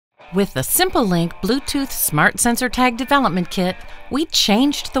With the SimpleLink Bluetooth Smart SensorTag development kit, we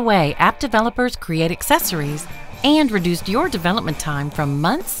changed the way app developers create accessories and reduced your development time from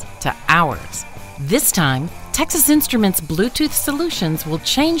months to hours. This time, Texas Instruments Bluetooth solutions will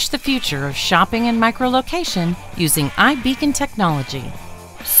change the future of shopping and microlocation using iBeacon technology.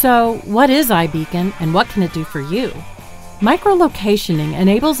 So, what is iBeacon and what can it do for you? Microlocationing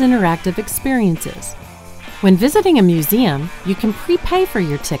enables interactive experiences. When visiting a museum, you can prepay for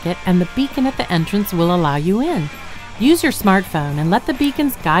your ticket and the beacon at the entrance will allow you in. Use your smartphone and let the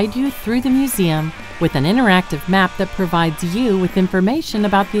beacons guide you through the museum with an interactive map that provides you with information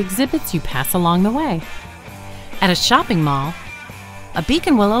about the exhibits you pass along the way. At a shopping mall, a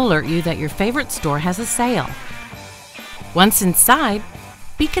beacon will alert you that your favorite store has a sale. Once inside,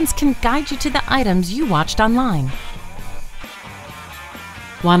 beacons can guide you to the items you watched online.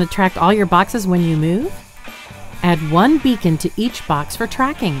 Want to track all your boxes when you move? Add one beacon to each box for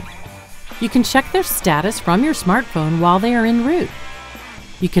tracking. You can check their status from your smartphone while they are en route.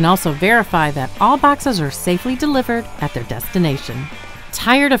 You can also verify that all boxes are safely delivered at their destination.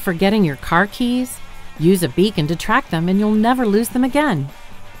 Tired of forgetting your car keys? Use a beacon to track them and you'll never lose them again.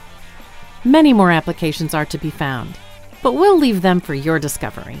 Many more applications are to be found, but we'll leave them for your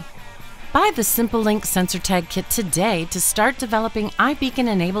discovery. Buy the SimpleLink SensorTag kit today to start developing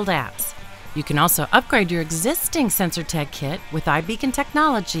iBeacon-enabled apps. You can also upgrade your existing SensorTag kit with iBeacon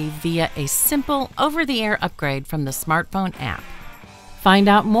technology via a simple over-the-air upgrade from the smartphone app. Find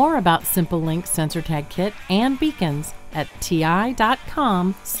out more about SimpleLink SensorTag kit and beacons at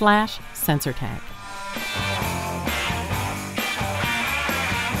ti.com/sensortag.